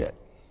I'll quit.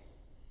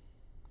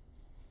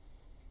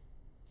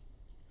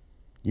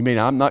 You mean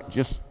I'm not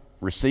just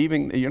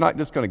receiving, you're not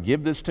just going to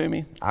give this to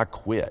me? I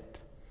quit.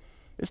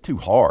 It's too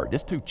hard.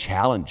 It's too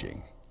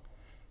challenging.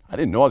 I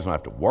didn't know I was going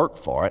to have to work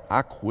for it.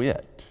 I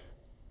quit.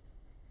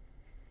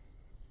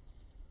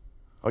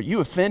 Oh,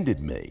 you offended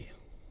me.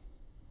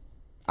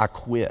 I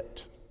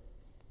quit.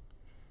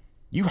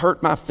 You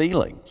hurt my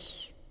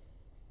feelings.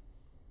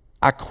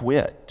 I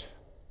quit.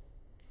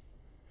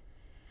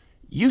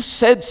 You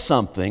said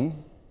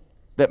something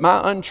that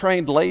my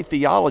untrained lay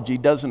theology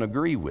doesn't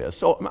agree with,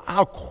 so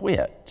I'll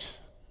quit.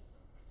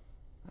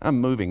 I'm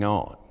moving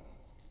on.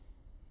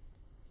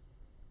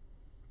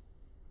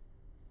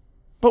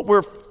 But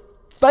where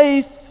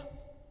faith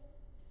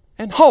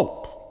and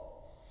hope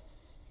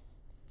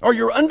are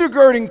your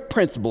undergirding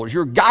principles,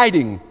 your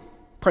guiding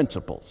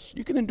principles,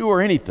 you can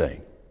endure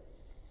anything.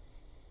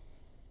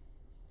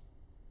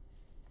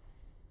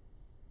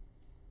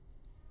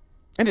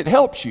 And it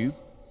helps you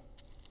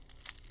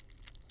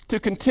to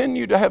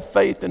continue to have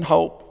faith and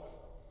hope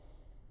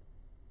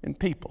in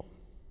people.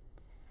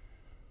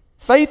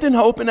 Faith and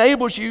hope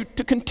enables you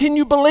to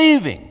continue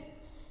believing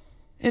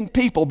in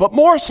people, but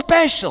more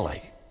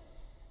especially,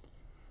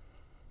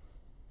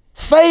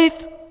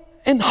 faith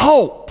and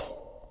hope,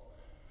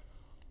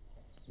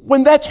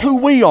 when that's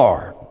who we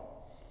are,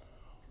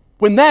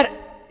 when that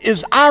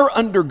is our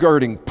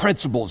undergirding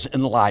principles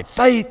in life,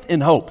 faith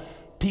and hope,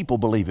 people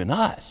believe in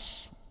us.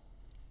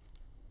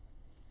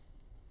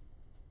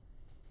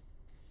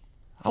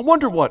 I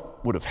wonder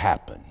what would have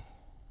happened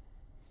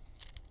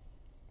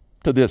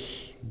to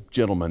this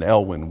gentleman,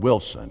 Elwyn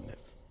Wilson, if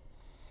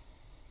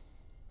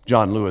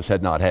John Lewis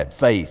had not had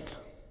faith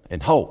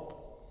and hope.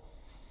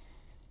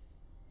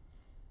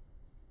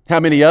 How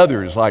many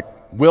others like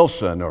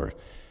Wilson or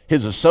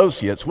his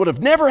associates would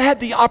have never had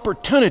the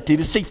opportunity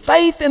to see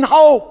faith and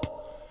hope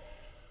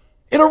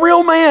in a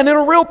real man, in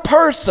a real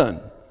person,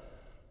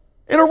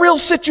 in a real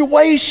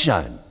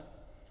situation.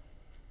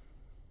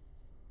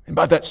 And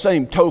by that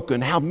same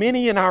token, how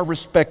many in our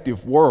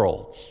respective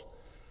worlds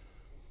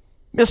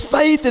miss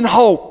faith and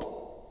hope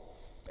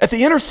at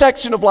the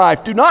intersection of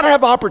life, do not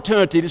have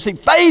opportunity to see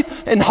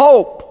faith and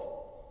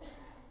hope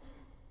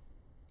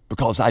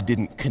because I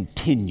didn't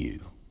continue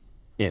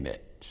in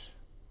it.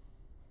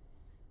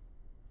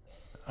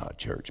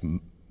 Church,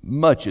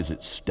 much is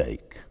at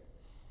stake.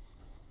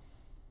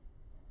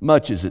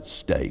 Much is at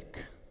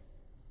stake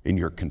in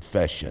your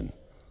confession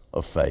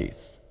of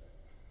faith.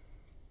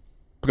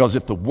 Because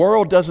if the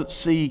world doesn't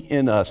see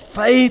in us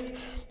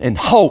faith and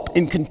hope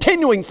in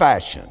continuing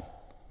fashion,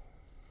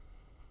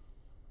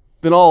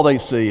 then all they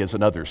see is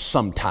another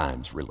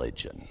sometimes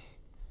religion.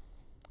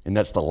 And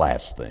that's the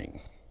last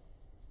thing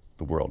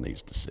the world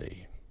needs to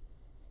see.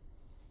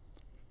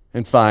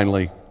 And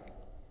finally,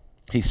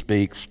 he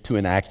speaks to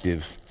an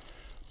active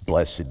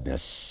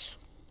blessedness.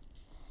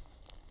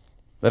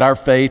 That our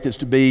faith is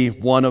to be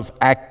one of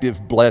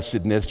active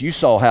blessedness. You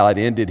saw how it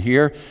ended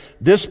here.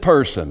 This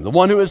person, the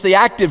one who is the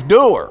active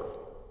doer,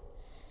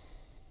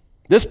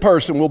 this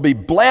person will be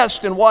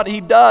blessed in what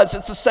he does.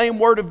 It's the same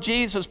word of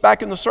Jesus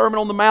back in the Sermon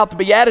on the Mount, the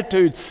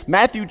Beatitudes.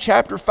 Matthew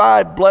chapter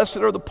 5, blessed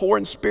are the poor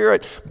in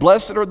spirit.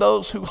 Blessed are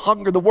those who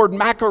hunger. The word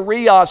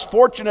makarios,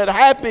 fortunate,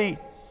 happy.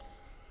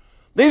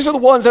 These are the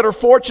ones that are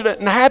fortunate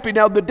and happy.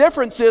 Now, the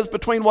difference is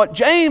between what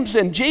James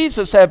and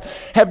Jesus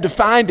have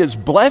defined as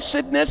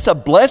blessedness, a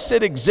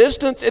blessed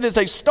existence. It is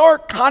a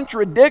stark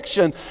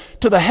contradiction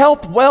to the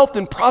health, wealth,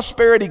 and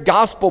prosperity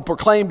gospel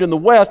proclaimed in the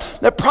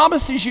West that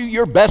promises you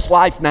your best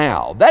life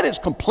now. That is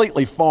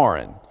completely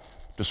foreign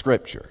to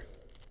Scripture.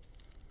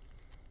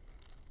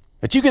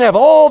 That you can have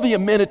all the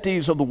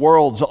amenities of the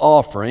world's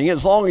offering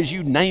as long as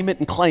you name it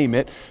and claim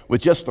it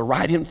with just the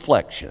right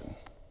inflection.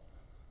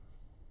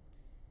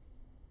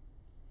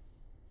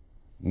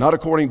 Not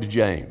according to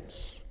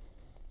James.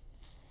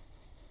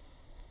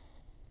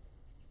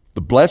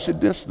 The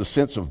blessedness, the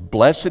sense of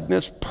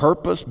blessedness,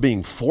 purpose,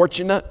 being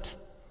fortunate,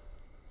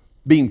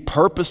 being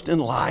purposed in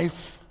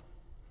life.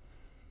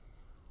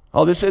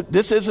 Oh, this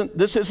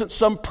isn't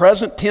some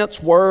present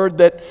tense word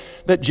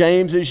that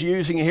James is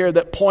using here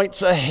that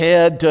points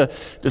ahead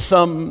to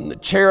some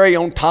cherry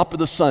on top of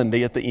the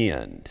sundae at the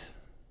end.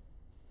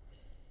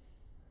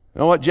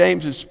 Now, what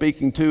James is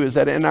speaking to is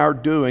that in our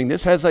doing,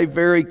 this has a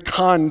very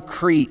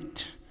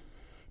concrete,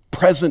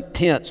 present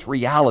tense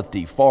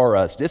reality for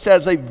us. This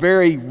has a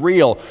very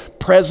real,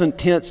 present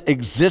tense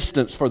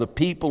existence for the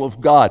people of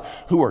God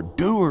who are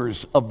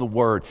doers of the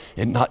word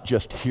and not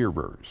just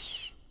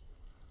hearers.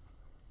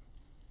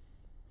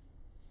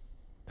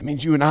 That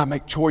means you and I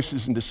make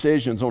choices and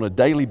decisions on a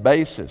daily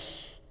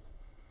basis.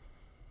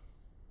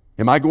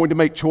 Am I going to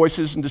make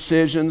choices and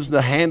decisions,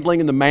 the handling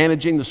and the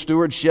managing, the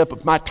stewardship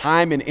of my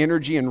time and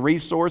energy and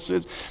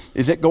resources?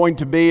 Is it going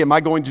to be, am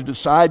I going to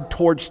decide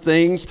towards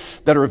things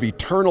that are of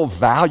eternal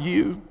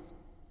value?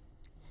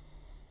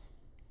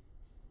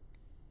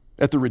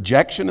 At the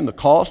rejection and the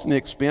cost and the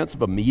expense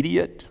of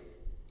immediate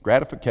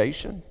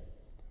gratification?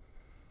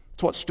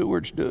 It's what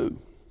stewards do.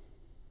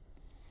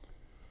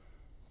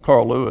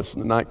 Carl Lewis in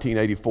the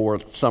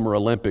 1984 Summer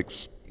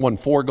Olympics won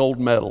 4 gold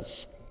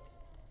medals.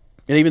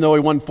 And even though he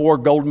won 4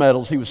 gold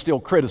medals, he was still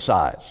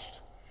criticized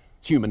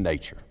It's human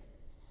nature.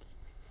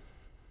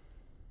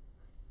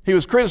 He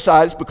was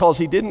criticized because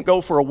he didn't go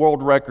for a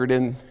world record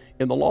in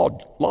the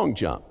long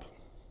jump.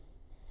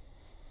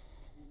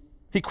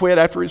 He quit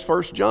after his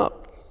first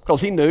jump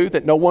because he knew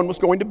that no one was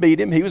going to beat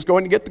him. He was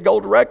going to get the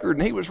gold record,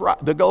 and he was right,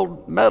 the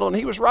gold medal, and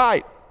he was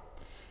right.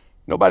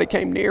 Nobody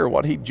came near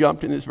what he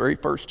jumped in his very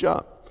first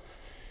jump.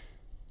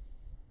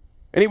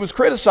 And he was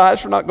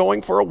criticized for not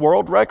going for a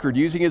world record,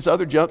 using his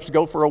other jumps to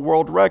go for a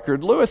world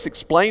record. Lewis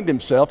explained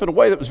himself in a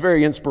way that was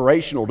very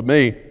inspirational to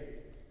me.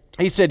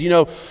 He said,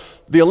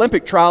 the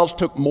Olympic trials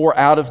took more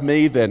out of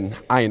me than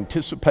I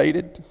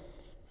anticipated.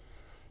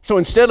 So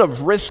instead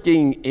of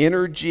risking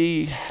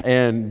energy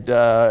and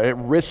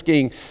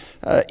risking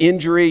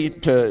injury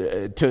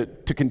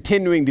to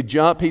continuing to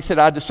jump, he said,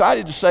 I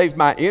decided to save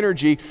my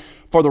energy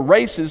for the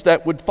races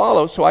that would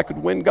follow so I could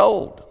win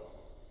gold.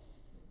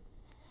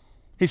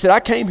 He said,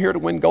 I came here to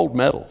win gold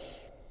medals.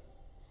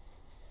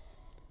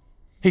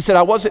 He said,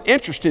 I wasn't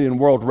interested in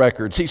world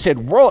records. He said,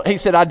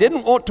 I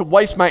didn't want to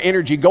waste my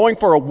energy going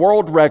for a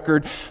world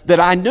record that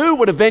I knew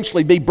would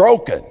eventually be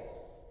broken.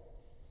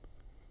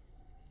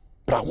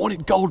 But I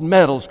wanted gold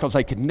medals because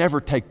they could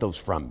never take those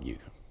from you.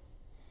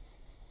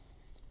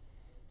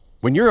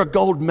 When you're a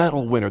gold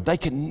medal winner, they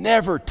can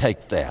never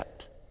take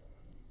that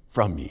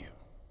from you.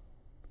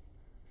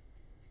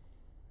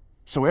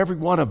 So every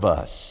one of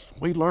us,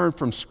 we learn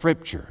from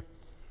Scripture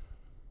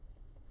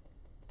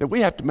that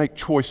we have to make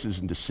choices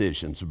and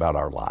decisions about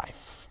our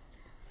life.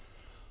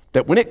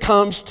 That when it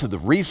comes to the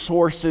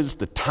resources,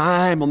 the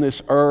time on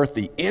this earth,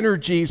 the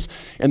energies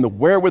and the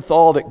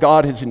wherewithal that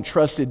God has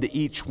entrusted to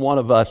each one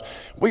of us,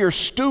 we are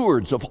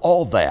stewards of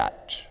all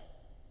that.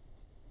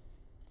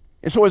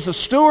 And so as a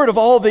steward of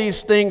all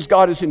these things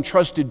God has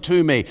entrusted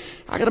to me,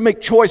 I got to make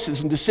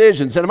choices and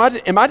decisions. And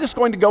am I just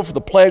going to go for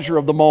the pleasure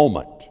of the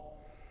moment?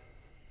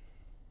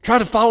 Try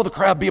to follow the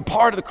crowd, be a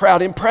part of the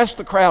crowd, impress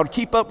the crowd,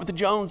 keep up with the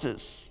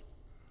Joneses?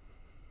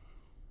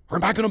 Or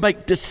am I going to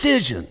make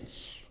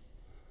decisions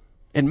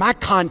in my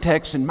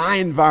context, in my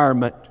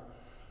environment,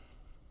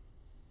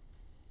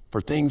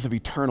 for things of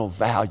eternal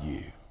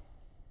value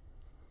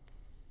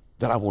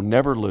that I will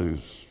never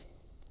lose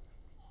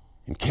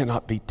and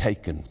cannot be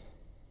taken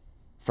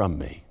from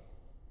me?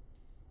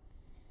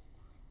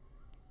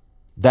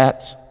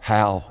 That's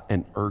how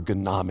an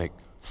ergonomic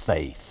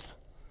faith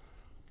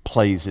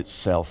plays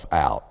itself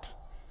out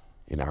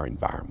in our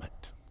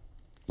environment.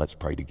 Let's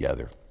pray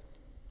together.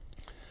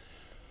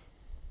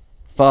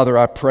 Father,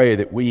 I pray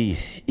that we,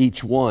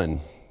 each one,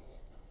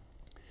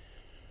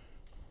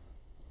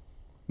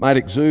 might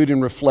exude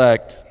and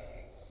reflect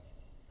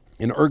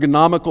an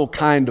ergonomical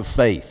kind of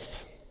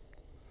faith,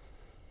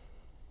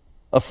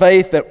 a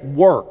faith that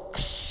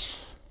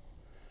works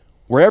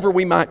wherever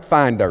we might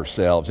find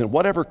ourselves, in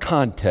whatever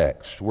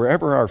context,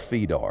 wherever our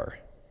feet are.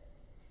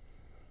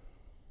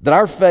 That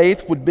our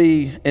faith would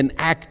be an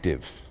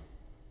active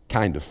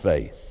kind of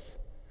faith,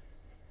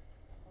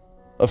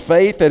 a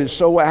faith that is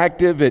so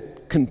active it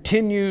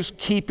continues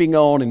keeping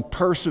on and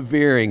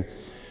persevering,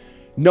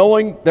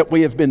 knowing that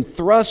we have been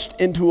thrust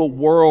into a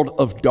world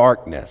of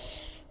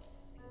darkness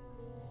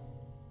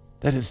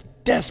that is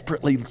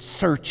desperately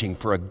searching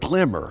for a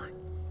glimmer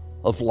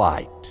of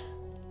light.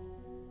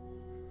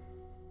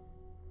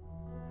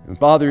 And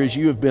Father, as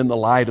you have been the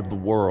light of the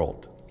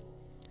world,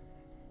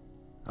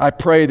 I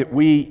pray that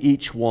we,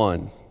 each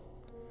one,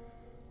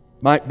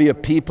 might be a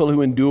people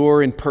who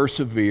endure and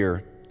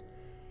persevere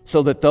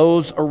so that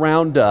those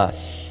around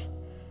us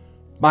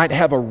might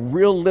have a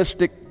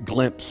realistic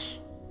glimpse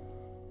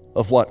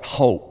of what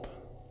hope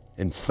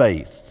and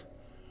faith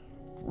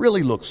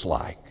really looks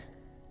like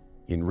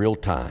in real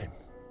time.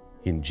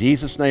 In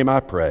Jesus' name I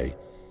pray,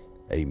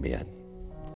 amen.